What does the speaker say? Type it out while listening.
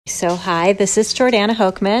So hi, this is Jordana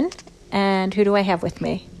Hochman, and who do I have with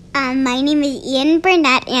me? My name is Ian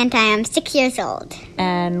Burnett, and I am 6 years old.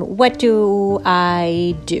 And what do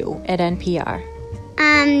I do at NPR?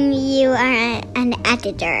 You are an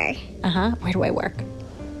editor. Where do I work?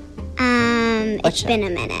 It's been a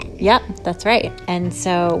minute. Yep, that's right. And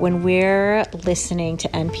so when we're listening to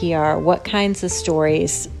NPR, what kinds of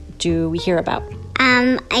stories do we hear about?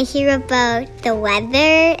 I hear about the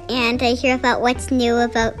weather, and I hear about what's new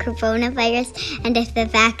about coronavirus, and if the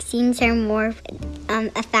vaccines are more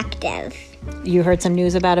effective. You heard some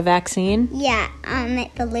news about a vaccine? Yeah,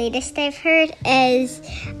 the latest I've heard is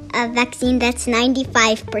a vaccine that's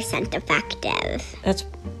 95% effective. That's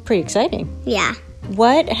pretty exciting. Yeah.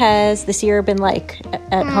 What has this year been like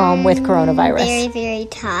at home with coronavirus? Very, very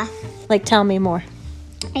tough. Like, tell me more.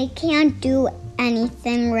 I can't do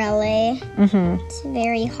anything really. It's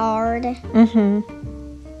very hard.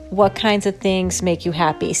 What kinds of things make you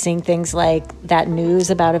happy? Seeing things like that news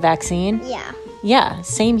about a vaccine? Yeah. Yeah,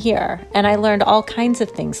 same here. And I learned all kinds of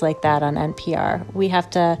things like that on NPR. We have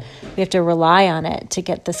to rely on it to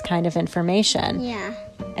get this kind of information. Yeah.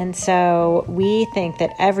 And so we think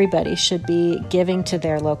that everybody should be giving to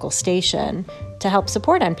their local station to help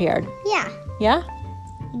support NPR. Yeah. Yeah?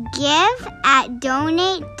 Give at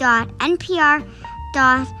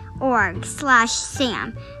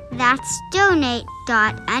donate.npr.org/Sam. That's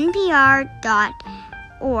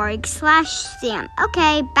donate.npr.org/Sam.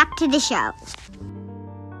 Okay, back to the show.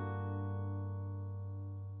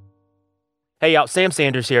 Hey y'all, Sam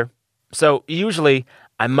Sanders here. So usually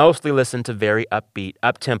I mostly listen to very upbeat,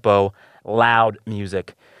 up-tempo, loud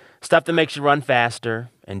music. Stuff that makes you run faster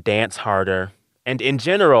and dance harder and in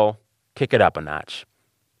general, kick it up a notch.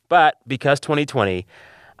 But because 2020,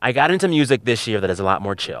 I got into music this year that is a lot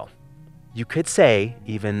more chill. You could say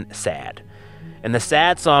even sad. And the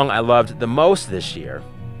sad song I loved the most this year,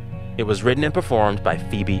 it was written and performed by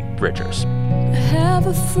Phoebe Bridgers. I have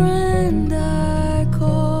a friend I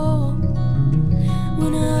call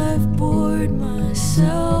when I've bored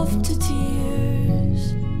myself to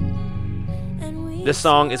tears. This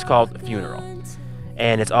song is called Funeral.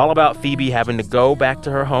 And it's all about Phoebe having to go back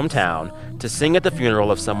to her hometown to sing at the funeral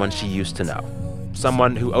of someone she used to know.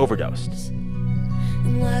 Someone who overdosed.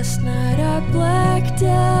 And last night I blacked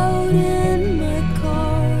out in my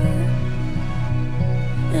car.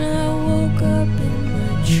 And I woke up in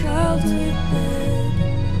my childhood bed,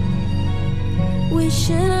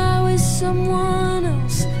 wishing I was someone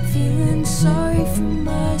else, feeling sorry for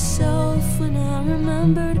myself when I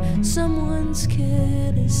remembered someone's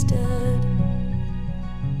kid is dead.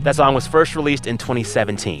 That song was first released in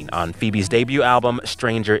 2017 on Phoebe's debut album,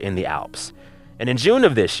 Stranger in the Alps. And in June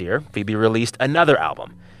of this year, Phoebe released another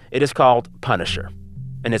album. It is called Punisher.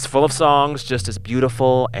 And it's full of songs just as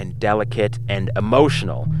beautiful and delicate and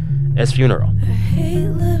emotional as Funeral. I hate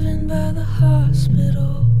living by the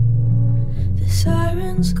hospital. The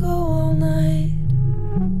sirens go all night.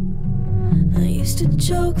 I used to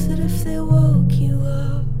joke that if they woke you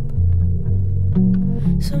up,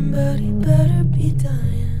 somebody better be dying.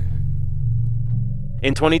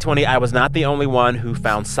 In 2020, I was not the only one who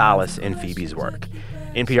found solace in Phoebe's work.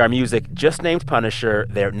 NPR Music just named Punisher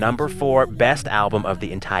their number 4 best album of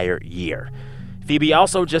the entire year. Phoebe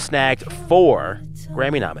also just snagged 4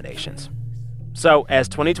 Grammy nominations. So as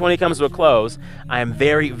 2020 comes to a close, I am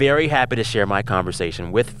very, very happy to share my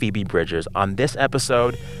conversation with Phoebe Bridgers on this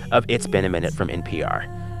episode of It's Been a Minute from NPR.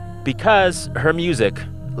 Because her music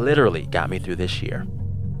literally got me through this year.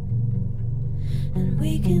 And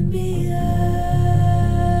we can be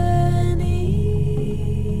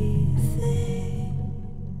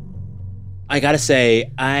I gotta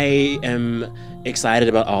say, I am excited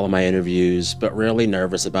about all of my interviews, but really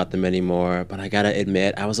nervous about them anymore. But I gotta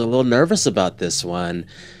admit, I was a little nervous about this one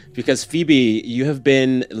because, Phoebe, you have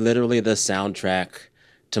been literally the soundtrack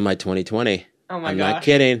to my 2020. Oh my I'm gosh. not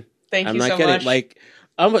kidding. Thank I'm you not so kidding. much.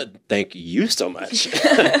 Thank you so much.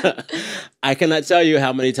 I cannot tell you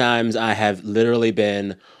how many times I have literally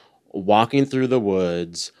been walking through the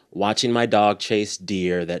woods, watching my dog chase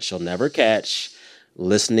deer that she'll never catch,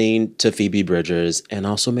 listening to Phoebe Bridgers, and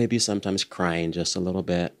also maybe sometimes crying just a little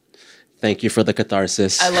bit. Thank you for the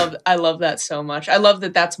catharsis. I love that so much. I love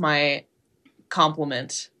that that's my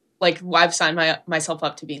compliment. Like, I've signed myself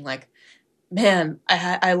up to being like, man,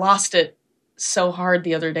 I lost it so hard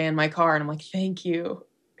the other day in my car, and I'm like, thank you.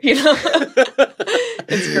 You know?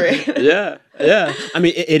 It's great. Yeah. I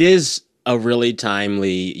mean, it is a really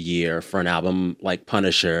timely year for an album like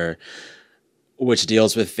Punisher, which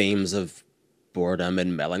deals with themes of boredom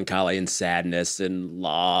and melancholy and sadness and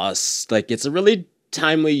loss. Like, it's a really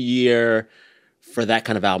timely year for that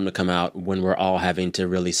kind of album to come out when we're all having to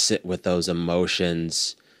really sit with those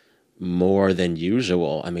emotions more than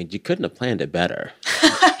usual. I mean, you couldn't have planned it better.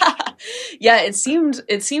 Yeah, it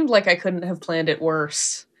seemed like I couldn't have planned it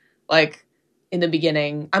worse. Like in the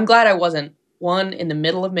beginning, I'm glad I wasn't one in the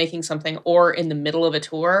middle of making something or in the middle of a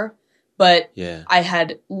tour, but Yeah. I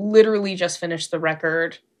had literally just finished the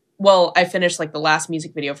record. Well, I finished like the last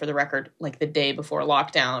music video for the record like the day before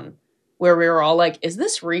lockdown, where we were all like, is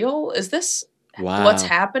this real? Is this Wow. what's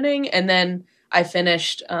happening? And then I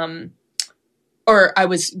finished or I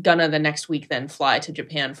was gonna the next week then fly to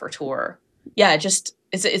Japan for tour. Yeah,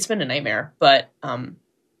 it's been a nightmare, but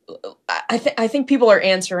I think people are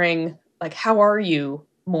answering like, how are you,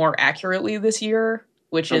 more accurately this year,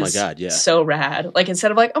 which Oh my is God, yeah. so rad. Like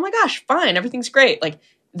instead of like, oh my gosh, fine, everything's great. Like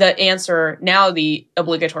the answer now, the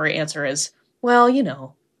obligatory answer is, well, you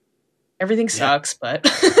know, everything sucks, but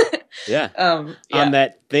Yeah. yeah. On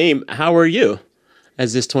that theme, how are you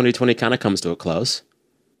as this 2020 kind of comes to a close?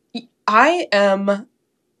 I am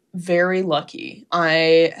very lucky.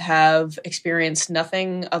 I have experienced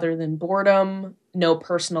nothing other than boredom, no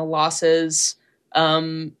personal losses.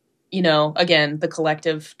 You know, again, the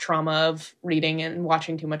collective trauma of reading and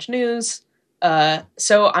watching too much news.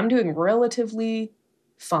 So I'm doing relatively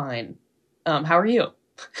fine. How are you?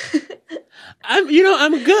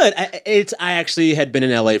 I'm good. I actually had been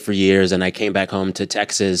in LA for years, and I came back home to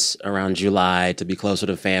Texas around July to be closer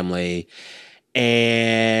to family.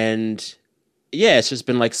 And yeah, it's just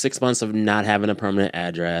been like 6 months of not having a permanent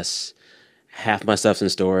address. Half my stuff's in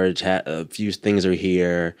storage. A few things are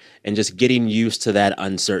here, and just getting used to that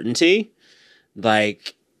uncertainty.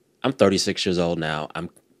 Like, I'm 36 years old now. I'm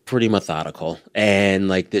pretty methodical, and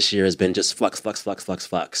like this year has been just flux, flux, flux, flux,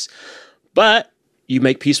 flux. But you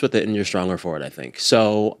make peace with it, and you're stronger for it, I think.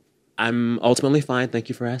 So I'm ultimately fine. Thank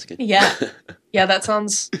you for asking. Yeah. Yeah,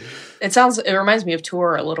 it reminds me of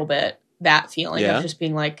tour a little bit. That feeling Yeah. of just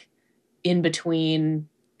being like in between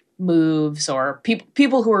moves or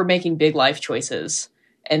people who are making big life choices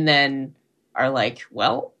and then are like,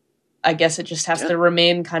 well, I guess it just has to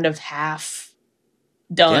remain kind of half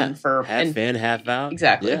done for half in, half out.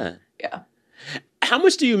 Exactly. Yeah. Yeah. How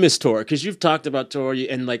much do you miss tour? Because you've talked about tour,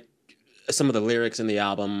 and like some of the lyrics in the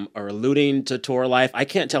album are alluding to tour life. I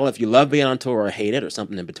can't tell if you love being on tour or hate it or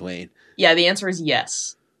something in between. Yeah, the answer is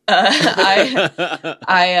yes.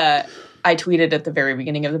 I tweeted at the very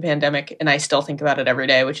beginning of the pandemic, and I still think about it every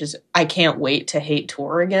day, which is I can't wait to hate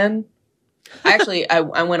tour again. Actually, I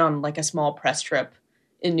went on like a small press trip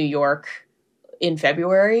in New York in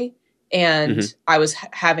February, and I was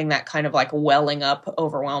having that kind of like welling up,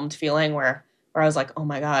 overwhelmed feeling where I was like, oh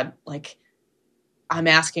my God, like I'm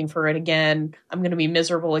asking for it again. I'm going to be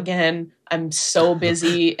miserable again. I'm so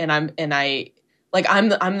busy, and I'm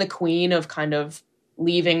the queen of kind of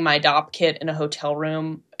leaving my DOP kit in a hotel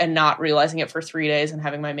room and not realizing it for 3 days and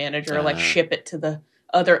having my manager like ship it to the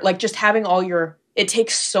other, like just having it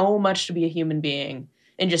takes so much to be a human being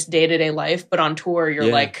in just day-to-day life. But on tour,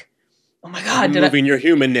 you're like, oh my God, moving your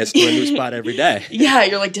humanness to a new spot every day. Yeah.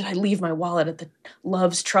 You're like, did I leave my wallet at the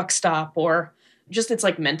Love's truck stop? Or just, it's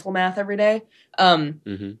like mental math every day. And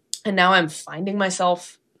now I'm finding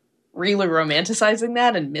myself really romanticizing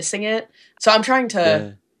that and missing it. So I'm trying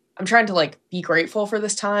to like be grateful for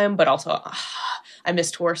this time, but also I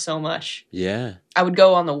miss tour so much. Yeah. I would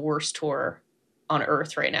go on the worst tour on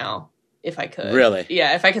earth right now if I could. Really?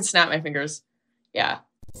 Yeah, if I could snap my fingers. Yeah.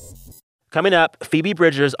 Coming up, Phoebe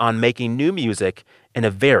Bridgers on making new music in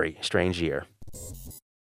a very strange year.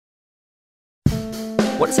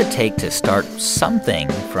 What does it take to start something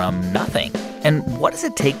from nothing? And what does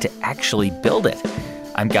it take to actually build it?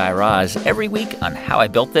 I'm Guy Raz. Every week on How I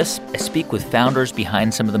Built This, I speak with founders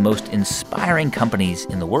behind some of the most inspiring companies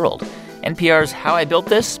in the world. NPR's How I Built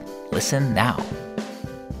This? Listen now.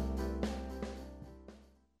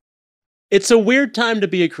 It's a weird time to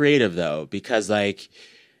be a creative, though, because, like,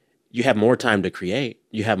 you have more time to create.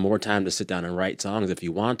 You have more time to sit down and write songs if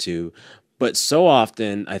you want to. But so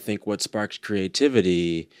often, I think what sparks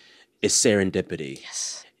creativity is serendipity.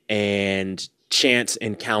 Yes. And chance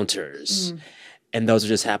encounters. And those are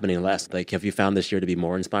just happening less. Like, have you found this year to be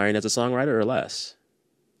more inspiring as a songwriter or less?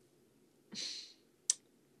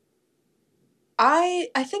 I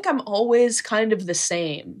think I'm always kind of the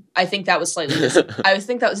same. I think that was slightly I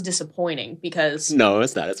think that was disappointing because No,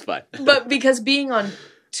 it's not. It's fine. but because being on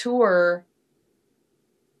tour,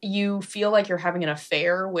 you feel like you're having an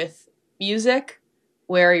affair with music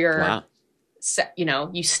where you're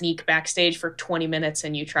you sneak backstage for 20 minutes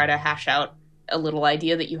and you try to hash out a little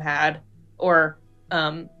idea that you had. Or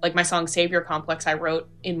like my song Savior Complex, I wrote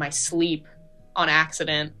in my sleep on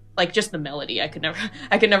accident like just the melody. I could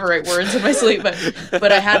never write words in my sleep,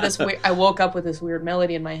 but I had this I woke up with this weird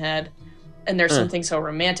melody in my head, and there's something so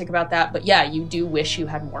romantic about that. But yeah, you do wish you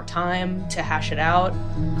had more time to hash it out.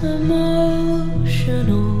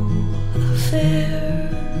 Emotional affair,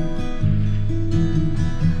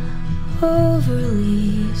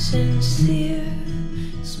 overly sincere,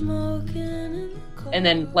 smoking in the cold. And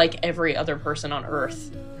then, like every other person on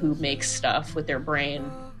earth who makes stuff with their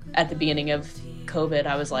brain, at the beginning of COVID,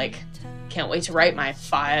 I was like, can't wait to write my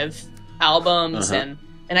 5 albums. And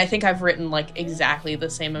I think I've written like exactly the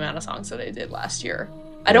same amount of songs that I did last year.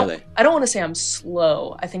 I don't want to say I'm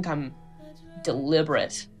slow. I think I'm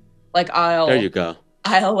deliberate. Like there you go.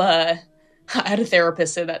 I had a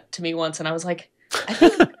therapist say that to me once, and I was like, I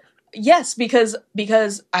think yes, because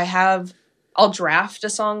I'll draft a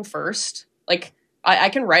song first. Like I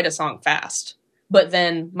can write a song fast, but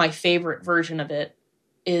then my favorite version of it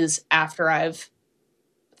is after I've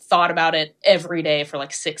thought about it every day for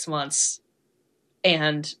like 6 months,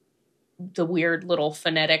 and the weird little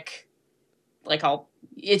phonetic, like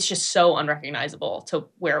it's just so unrecognizable to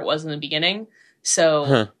where it was in the beginning.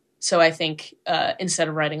 So I think instead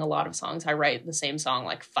of writing a lot of songs, I write the same song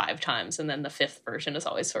like 5 times, and then the 5th version is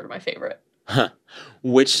always sort of my favorite.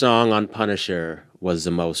 Which song on Punisher was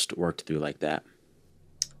the most worked through like that?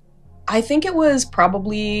 I think it was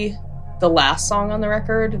probably the last song on the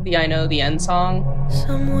record, the I Know the End song.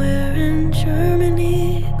 Somewhere in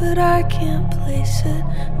Germany, but I can't place it.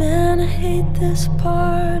 Man, I hate this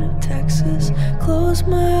part of Texas. Close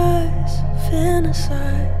my eyes,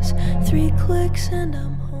 fantasize. 3 clicks and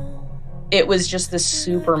I'm home. It was just this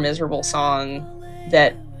super miserable song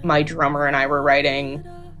that my drummer and I were writing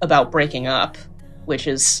about breaking up, which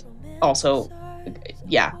is also,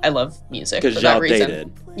 yeah, I love music. Because y'all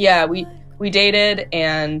dated. Yeah, we dated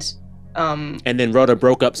and then wrote a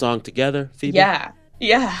broke up song together, Phoebe?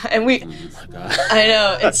 Yeah, and we. Oh my God. I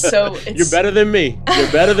know, it's You're better than me.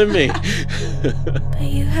 You're better than me. But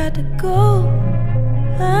you had to go.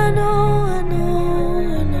 I know.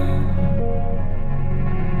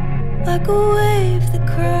 Like a wave that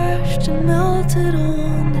crashed and melted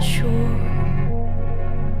on the shore.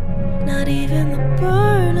 Not even the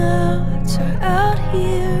burnouts are out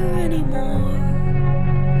here anymore.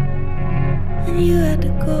 And you had to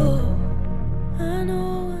go. I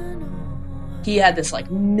know. He had this like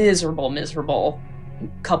miserable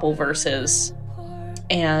couple verses,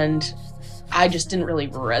 and I just didn't really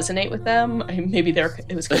resonate with them. I mean, maybe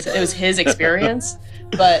it was his experience,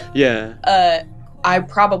 but yeah. I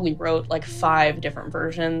probably wrote like 5 different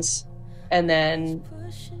versions, and then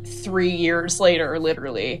 3 years later,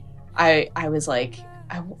 literally, I was like,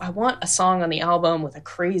 I want a song on the album with a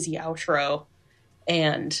crazy outro,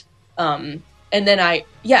 and then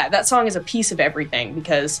that song is a piece of everything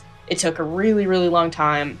because it took a really, really long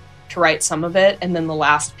time to write some of it, and then the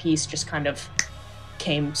last piece just kind of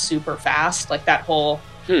came super fast. Like that whole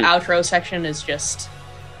outro section is just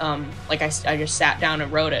like I just sat down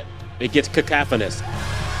and wrote it. It gets cacophonous.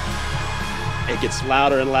 It gets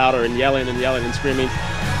louder and louder and yelling and screaming.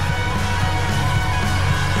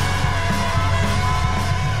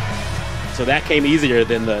 So that came easier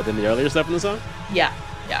than the earlier stuff in the song? Yeah.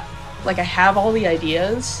 Like I have all the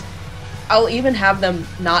ideas. I'll even have them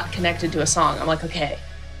not connected to a song. I'm like, okay,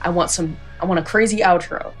 I want a crazy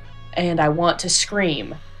outro, and I want to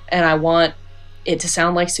scream, and I want it to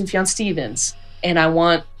sound like Sufjan Stevens, and I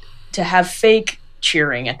want to have fake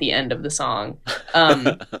cheering at the end of the song.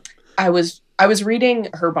 I was reading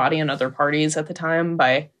Her Body and Other Parties at the time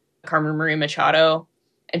by Carmen Maria Machado,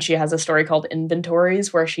 and she has a story called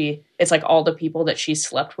Inventories where it's like all the people that she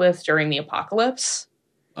slept with during the apocalypse.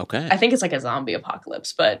 Okay. I think it's like a zombie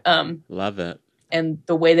apocalypse, but love it. And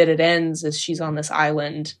the way that it ends is she's on this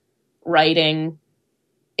island writing.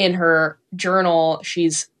 In her journal,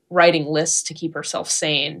 she's writing lists to keep herself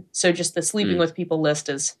sane. So just the sleeping with people list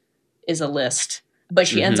is a list. But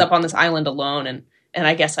she ends up on this island alone, and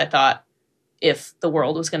I guess I thought if the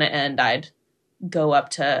world was going to end, I'd go up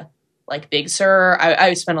to like Big Sur.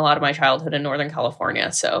 I spent a lot of my childhood in Northern California,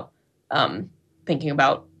 so thinking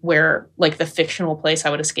about where like the fictional place I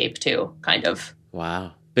would escape to, kind of.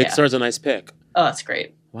 Wow. Big Sur's a nice pick. Oh, that's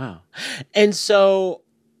great. Wow. And so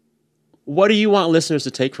what do you want listeners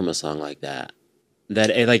to take from a song like that?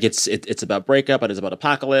 That like it's about breakup, and it's about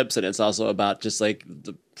apocalypse, and it's also about just like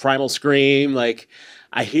the primal scream. Like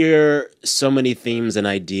I hear so many themes and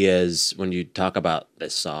ideas when you talk about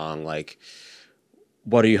this song. Like,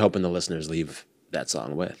 what are you hoping the listeners leave that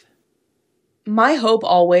song with? My hope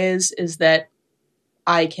always is that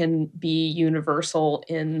I can be universal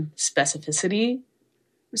in specificity.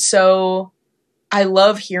 So I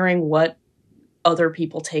love hearing what other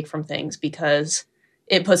people take from things, because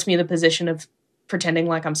it puts me in the position of pretending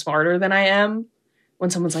like I'm smarter than I am. When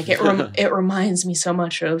someone's like, it reminds me so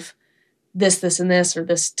much of this, and this, or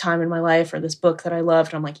this time in my life, or this book that I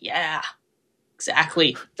loved. And I'm like, yeah,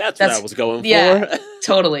 exactly. That's what I was going for. Yeah,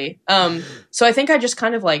 totally. So I think I just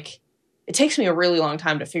kind of like, it takes me a really long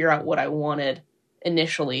time to figure out what I wanted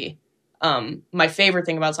initially. My favorite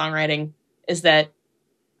thing about songwriting is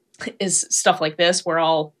stuff like this, where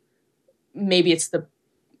maybe it's the,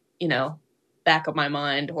 back of my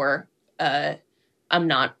mind, or I'm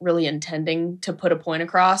not really intending to put a point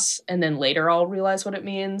across, and then later I'll realize what it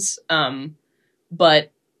means.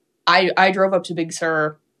 But I drove up to Big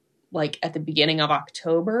Sur like at the beginning of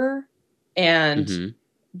October, and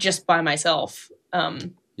just by myself,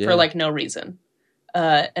 for like no reason.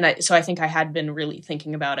 So I think I had been really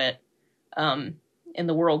thinking about it. And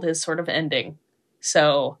the world is sort of ending.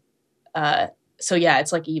 So yeah,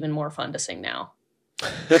 it's like even more fun to sing now.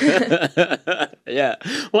 Yeah.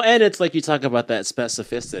 Well, and it's like you talk about that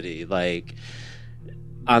specificity. Like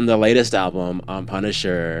on the latest album, on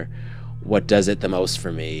Punisher, what does it the most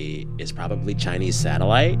for me is probably Chinese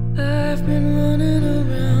Satellite. I've been running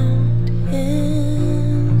around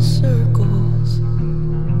in circles,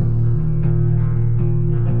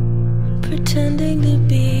 pretending to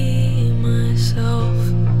be myself.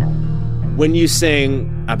 When you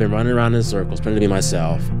sing, I've been running around in circles, pretending to be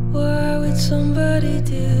myself. Why would somebody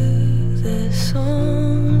do this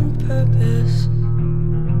on purpose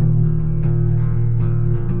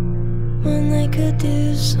when they could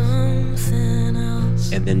do something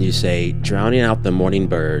else? And then you say, drowning out the morning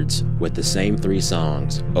birds with the same 3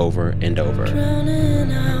 songs over and over.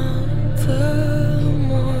 Drowning out the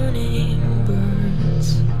morning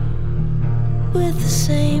birds with the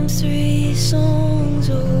same 3 songs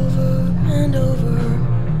over and over.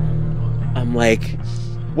 I'm like,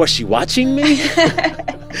 was she watching me?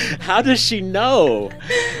 How does she know?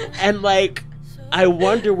 And like, I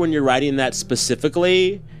wonder when you're writing that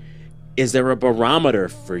specifically, is there a barometer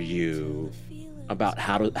for you about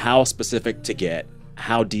how specific to get,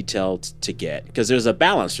 how detailed to get? Because there's a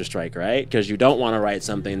balance to strike, right? Because you don't want to write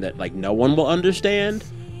something that like no one will understand,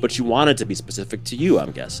 but you want it to be specific to you,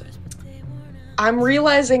 I'm guessing. I'm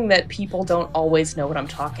realizing that people don't always know what I'm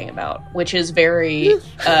talking about, which is very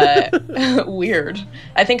weird.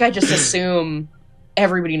 I think I just assume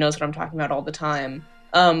everybody knows what I'm talking about all the time.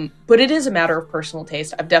 But it is a matter of personal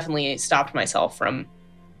taste. I've definitely stopped myself from,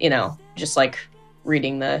 just like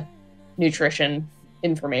reading the nutrition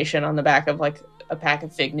information on the back of like a pack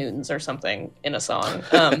of Fig Newtons or something in a song.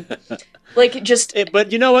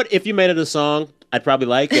 But you know what? If you made it a song, I'd probably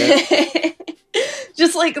like it.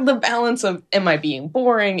 Just like the balance of, am I being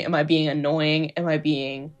boring? Am I being annoying? Am I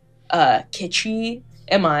being kitschy?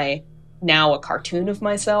 Am I now a cartoon of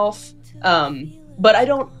myself? But I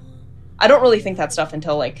don't really think that stuff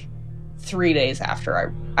until like 3 days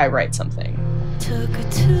after I write something. Took a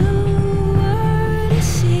tour to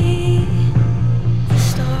see the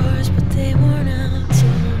stars, but they weren't out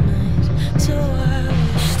tonight. So I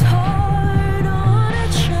wished hard on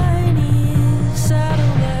a Chinese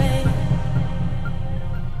satellite.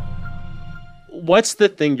 What's the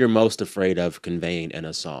thing you're most afraid of conveying in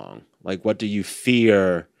a song? Like, what do you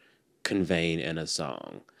fear conveying in a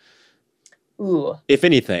song? Ooh. If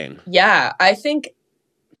anything. Yeah, I think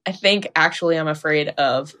actually I'm afraid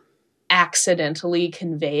of accidentally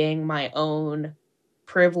conveying my own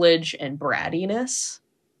privilege and brattiness.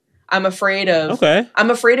 I'm afraid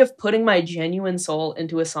of putting my genuine soul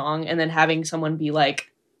into a song and then having someone be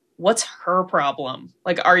like, what's her problem?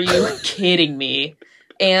 Like, are you kidding me?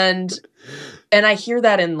 And I hear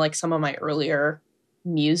that in like some of my earlier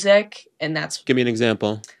music, and that's... Give me an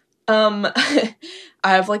example. I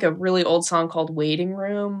have like a really old song called Waiting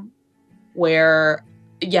Room where,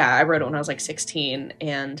 I wrote it when I was like 16,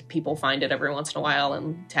 and people find it every once in a while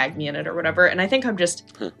and tag me in it or whatever. And I think I'm just,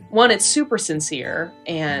 one, it's super sincere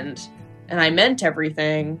and I meant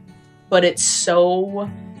everything, but it's so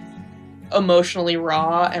emotionally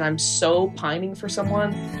raw and I'm so pining for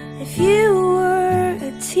someone. If you were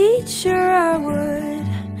a teacher, I would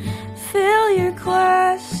fill your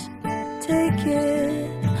class, take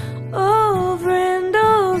it over and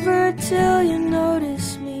over till you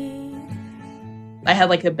notice me. I had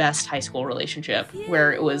like the best high school relationship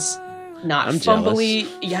where it was not fumbly.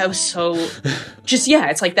 Jealous. Yeah, it was so just,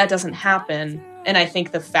 it's like that doesn't happen. And I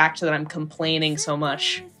think the fact that I'm complaining so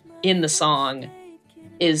much in the song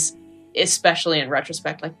is, especially in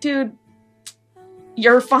retrospect, like, dude,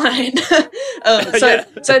 you're fine. I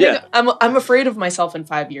think I'm afraid of myself in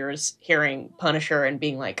 5 years hearing Punisher and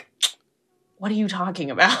being like, what are you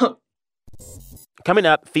talking about? Coming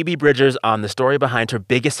up, Phoebe Bridgers on the story behind her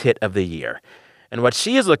biggest hit of the year and what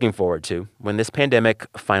she is looking forward to when this pandemic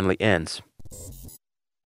finally ends.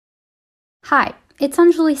 Hi, it's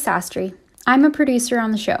Anjali Sastry. I'm a producer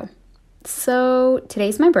on the show. So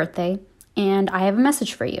today's my birthday, and I have a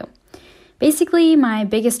message for you. Basically, my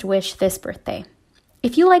biggest wish this birthday.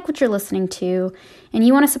 If you like what you're listening to and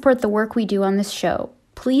you want to support the work we do on this show,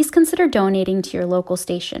 please consider donating to your local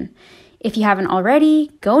station. If you haven't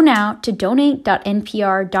already, go now to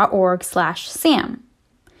donate.npr.org/Sam.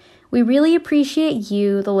 We really appreciate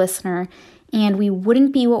you, the listener, and we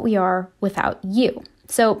wouldn't be what we are without you.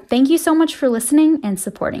 So thank you so much for listening and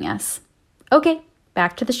supporting us. Okay,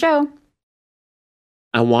 back to the show.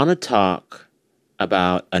 I want to talk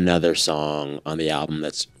about another song on the album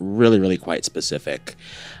that's really, really quite specific.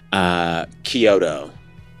 Kyoto,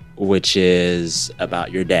 which is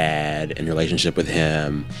about your dad and your relationship with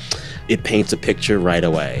him. It paints a picture right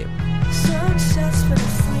away. Sunsets been a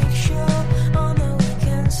freak show on the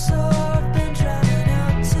weekend, so I've been driving out to the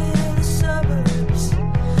suburbs to park at the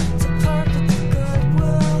Goodwill, stare at the chemtrails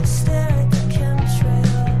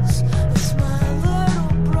with my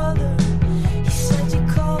little brother. He said you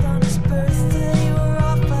called on his birthday, you were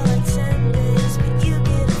off by like 10 days, but you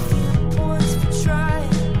get a few points for trying.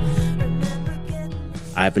 Remember getting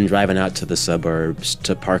I've been driving out to the suburbs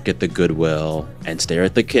to park at the Goodwill and stare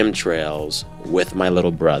at the chemtrails with my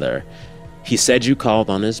little brother. He said you called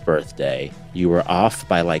on his birthday. You were off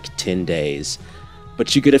by like 10 days,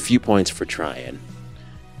 but you get a few points for trying.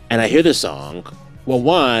 And I hear the song. Well,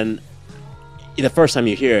 one, the first time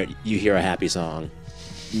you hear it, you hear a happy song,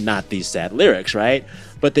 not these sad lyrics, right?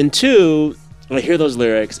 But then two, I hear those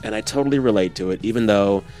lyrics and I totally relate to it, even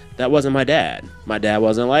though that wasn't my dad. My dad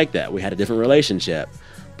wasn't like that. We had a different relationship.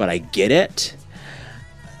 But I get it.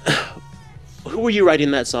 Who were you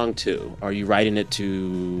writing that song to? Are you writing it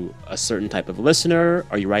to a certain type of listener?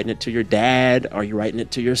 Are you writing it to your dad? Are you writing it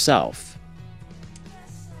to yourself?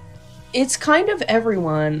 It's kind of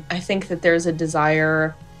everyone. I think that there's a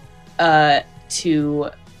desire it's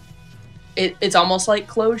almost like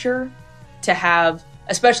closure to have,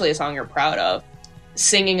 especially a song you're proud of,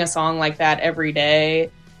 singing a song like that every day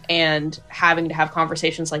and having to have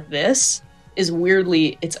conversations like this is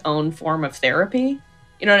weirdly its own form of therapy.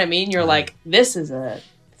 You know what I mean? You're like, this is a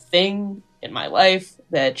thing in my life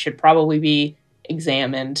that should probably be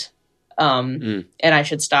examined. And I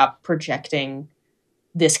should stop projecting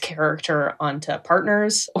this character onto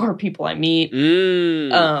partners or people I meet.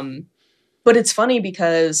 But it's funny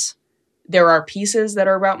because there are pieces that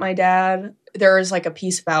are about my dad. There is like a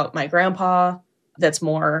piece about my grandpa that's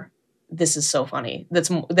more, this is so funny. That's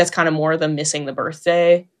kind of more the missing the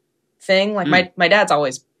birthday thing. Like my dad's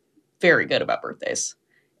always very good about birthdays.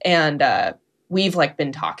 And we've like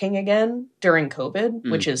been talking again during COVID,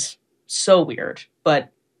 which is so weird.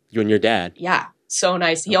 But you and your dad. Yeah, so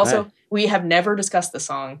nice. He also, we have never discussed the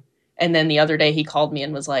song. And then the other day he called me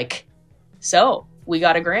and was like, so we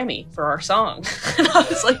got a Grammy for our song. And I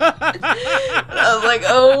was like,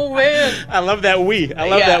 oh man. I love that we. I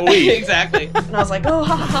love that we. Exactly. And I was like, oh,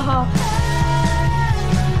 ha, ha, ha, ha.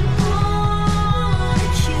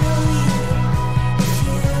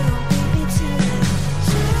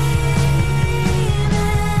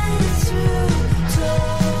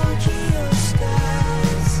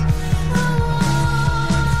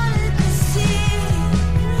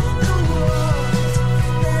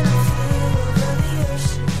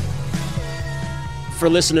 For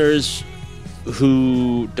listeners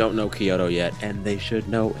who don't know Kyoto yet, and they should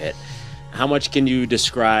know it, how much can you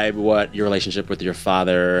describe what your relationship with your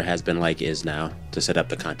father has been like, is now, to set up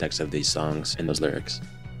the context of these songs and those lyrics?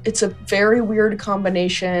 It's a very weird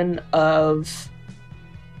combination of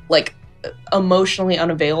like emotionally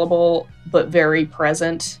unavailable but very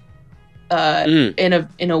present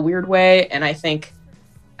in a weird way. And I think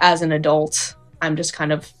as an adult, I'm just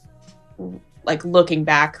kind of like looking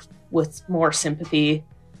back with more sympathy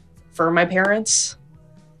for my parents,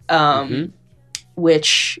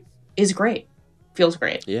 which is great. Feels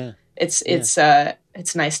great. Yeah. It's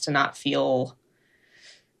nice to not feel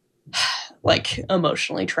like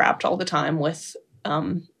emotionally trapped all the time with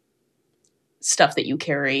stuff that you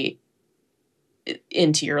carry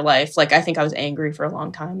into your life. Like I think I was angry for a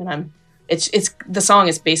long time, and it's the song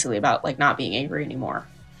is basically about like not being angry anymore.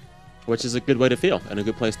 Which is a good way to feel and a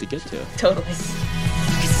good place to get to. Totally.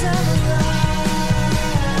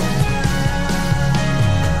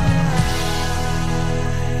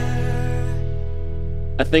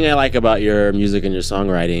 A thing I like about your music and your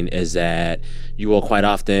songwriting is that you will quite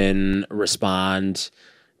often respond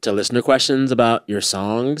to listener questions about your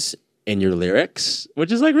songs and your lyrics,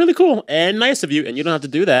 which is like really cool and nice of you. And you don't have to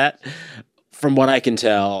do that from what I can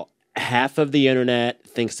tell, half of the internet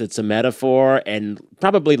thinks it's a metaphor, and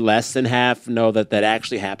probably less than half know that that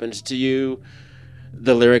actually happens to you.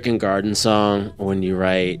 The lyric in Garden Song, when you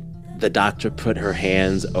write, "The doctor put her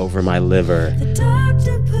hands over my liver." The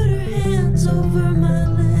doctor put her hands over my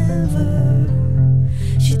liver.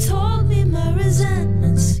 She told me my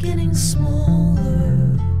resentment's getting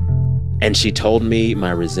smaller. And she told me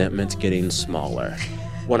my resentment's getting smaller.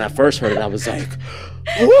 When I first heard it, I was like,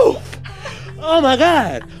 whoa, oh my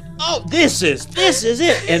God. Oh, this is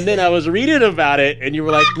it. And then I was reading about it, and you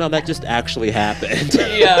were like, no, that just actually happened.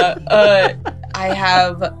 Yeah. I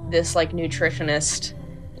have this like nutritionist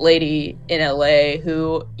lady in LA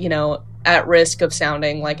who, you know, at risk of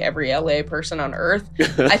sounding like every LA person on earth,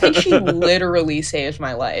 I think she literally saved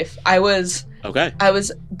my life. I was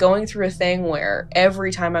going through a thing where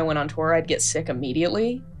every time I went on tour, I'd get sick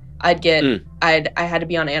immediately. I had to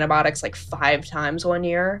be on antibiotics like 5 times one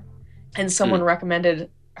year, and someone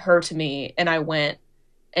recommended her to me, and I went,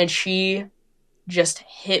 and she just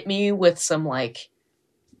hit me with some like,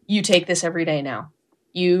 you take this every day now.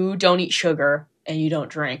 You don't eat sugar and you don't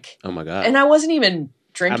drink. Oh my God. And I wasn't even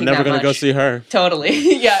drinking. I'm never going to go see her.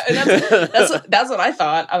 Totally. Yeah. And that's what I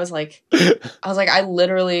thought. I was like, I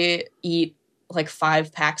literally eat like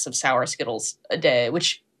 5 packs of sour Skittles a day,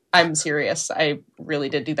 which I'm serious. I really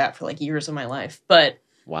did do that for like years of my life. But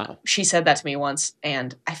wow, she said that to me once,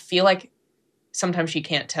 and I feel like sometimes she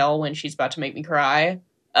can't tell when she's about to make me cry.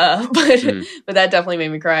 But that definitely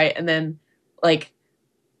made me cry. And then like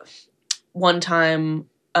one time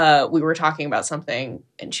we were talking about something,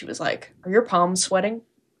 and she was like, "Are your palms sweating?"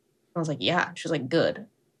 I was like, "Yeah." She was like, "Good."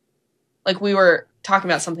 Like we were talking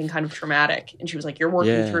about something kind of traumatic, and she was like, "You're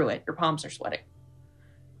working through it. Your palms are sweating."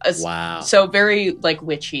 Wow. So very like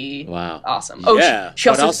witchy. Wow. Awesome. Oh, yeah. She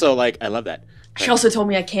also like, I love that. She also told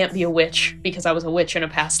me I can't be a witch because I was a witch in a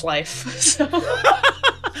past life. So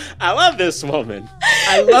I love this woman.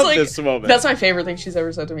 I love like, this woman. That's my favorite thing she's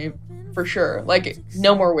ever said to me, for sure. Like,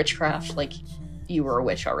 no more witchcraft. Like, you were a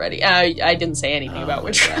witch already. I didn't say anything about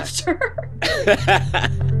witchcraft to her.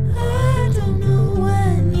 I don't know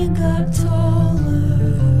when you got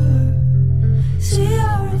taller. See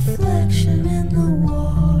our reflection in the water.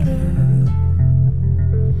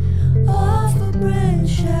 Off a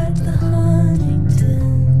bridge at the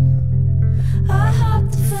Huntington. I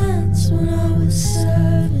hopped the fence when I was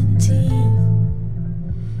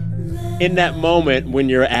 17. In that moment when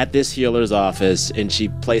you're at this healer's office and she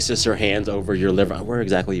places her hands over your liver, where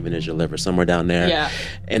exactly even is your liver? Somewhere down there. Yeah.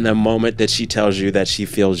 In the moment that she tells you that she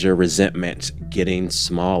feels your resentment getting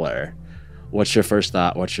smaller, what's your first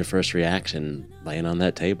thought? What's your first reaction laying on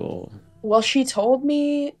that table? Well, she told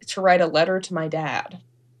me to write a letter to my dad.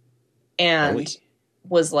 And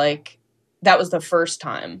was like, that was the first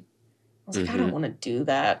time. I was like, I don't want to do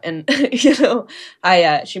that. And, you know,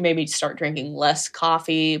 she made me start drinking less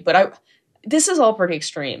coffee. But this is all pretty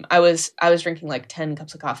extreme. I was drinking like 10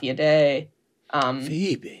 cups of coffee a day.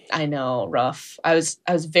 Phoebe. I know, rough. I was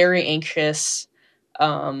very anxious.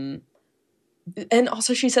 And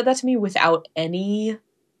also she said that to me without any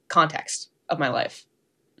context of my life.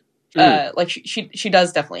 Like she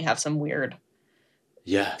does definitely have some weird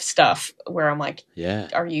stuff where I'm like,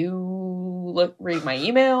 are you read my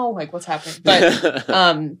email? Like, what's happening? But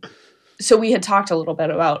so we had talked a little bit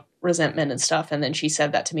about resentment and stuff, and then she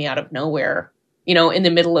said that to me out of nowhere, you know, in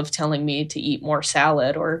the middle of telling me to eat more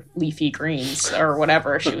salad or leafy greens or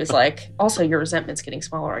whatever. She was like, also, your resentment's getting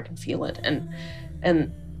smaller. I can feel it.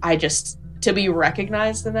 And I just, to be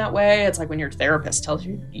recognized in that way, it's like when your therapist tells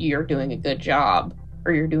you you're doing a good job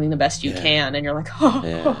or you're doing the best you can, and you're like,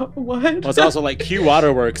 what? Well, it's also like Q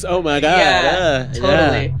Waterworks. Oh my God.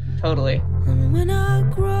 Totally. And when I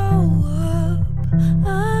grow up,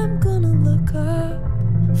 I'm gonna look up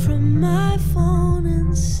from my phone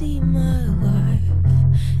and see my life,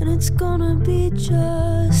 and it's gonna be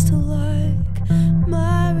just like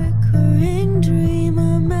my recurring dream.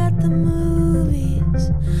 I'm at the movies.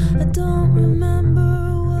 I don't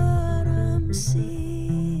remember what I'm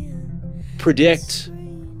seeing. Predict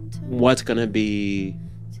what's going to be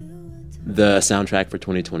the soundtrack for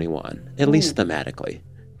 2021, at least thematically.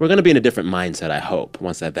 We're going to be in a different mindset, I hope,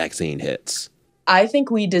 once that vaccine hits. I think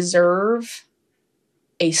we deserve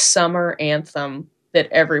a summer anthem that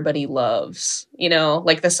everybody loves. You know,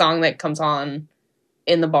 like the song that comes on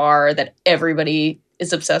in the bar that everybody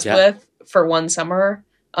is obsessed with for one summer.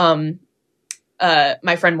 My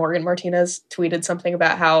friend Morgan Martinez tweeted something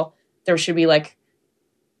about how there should be like,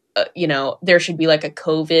 there should be like a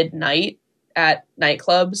COVID night at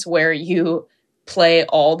nightclubs where you play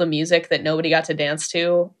all the music that nobody got to dance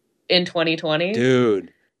to in 2020.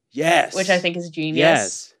 Dude, yes. Which I think is genius.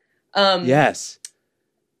 Yes. Yes.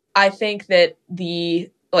 I think that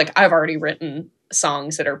I've already written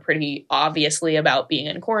songs that are pretty obviously about being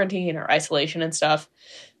in quarantine or isolation and stuff.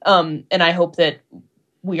 And I hope that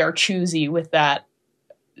we are choosy with that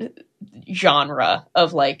genre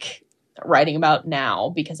of like writing about now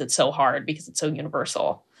because it's so hard, because it's so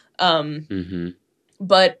universal.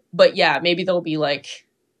 But yeah, maybe there'll be like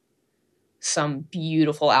some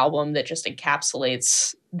beautiful album that just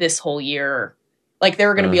encapsulates this whole year. Like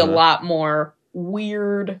there are going to be a lot more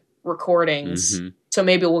weird recordings. So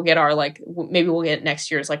maybe we'll get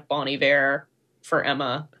next year's like Bon Iver for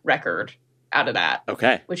Emma record out of that.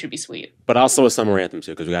 Okay. Which would be sweet. But also a summer anthem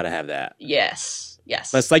too, because we got to have that. Yes.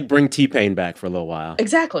 Let's like bring T-Pain back for a little while.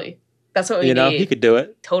 Exactly. That's what we need. You know, he could do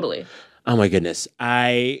it. Totally. Oh my goodness.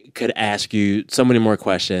 I could ask you so many more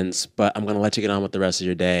questions, but I'm going to let you get on with the rest of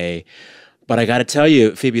your day. But I got to tell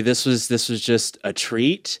you, Phoebe, this was just a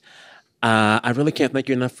treat. I really can't thank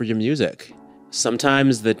you enough for your music.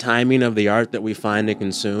 Sometimes the timing of the art that we find and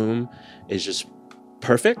consume is just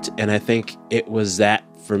perfect. And I think it was that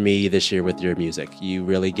for me this year with your music. You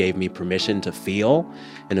really gave me permission to feel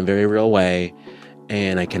in a very real way.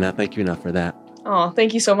 And I cannot thank you enough for that. Oh,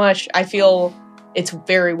 thank you so much. I feel it's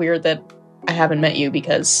very weird that I haven't met you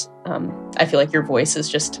because I feel like your voice is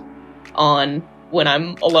just on when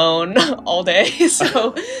I'm alone all day.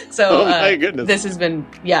 So oh my goodness. This has been,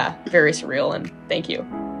 very surreal, and thank you.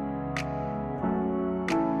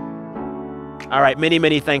 All right, many,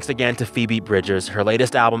 many thanks again to Phoebe Bridgers. Her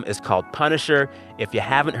latest album is called Punisher. If you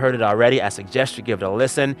haven't heard it already, I suggest you give it a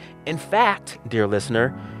listen. In fact, dear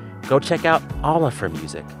listener, go check out all of her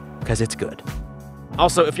music, because it's good.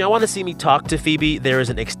 Also, if y'all want to see me talk to Phoebe, there is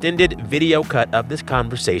an extended video cut of this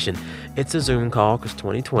conversation. It's a Zoom call, because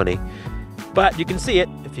 2020. But you can see it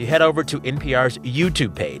if you head over to NPR's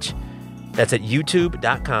YouTube page. That's at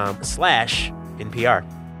youtube.com/NPR.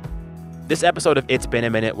 This episode of It's Been a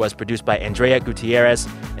Minute was produced by Andrea Gutierrez,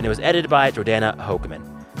 and it was edited by Jordana Hochman.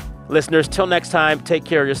 Listeners, till next time, take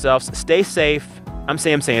care of yourselves. Stay safe. I'm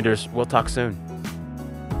Sam Sanders. We'll talk soon.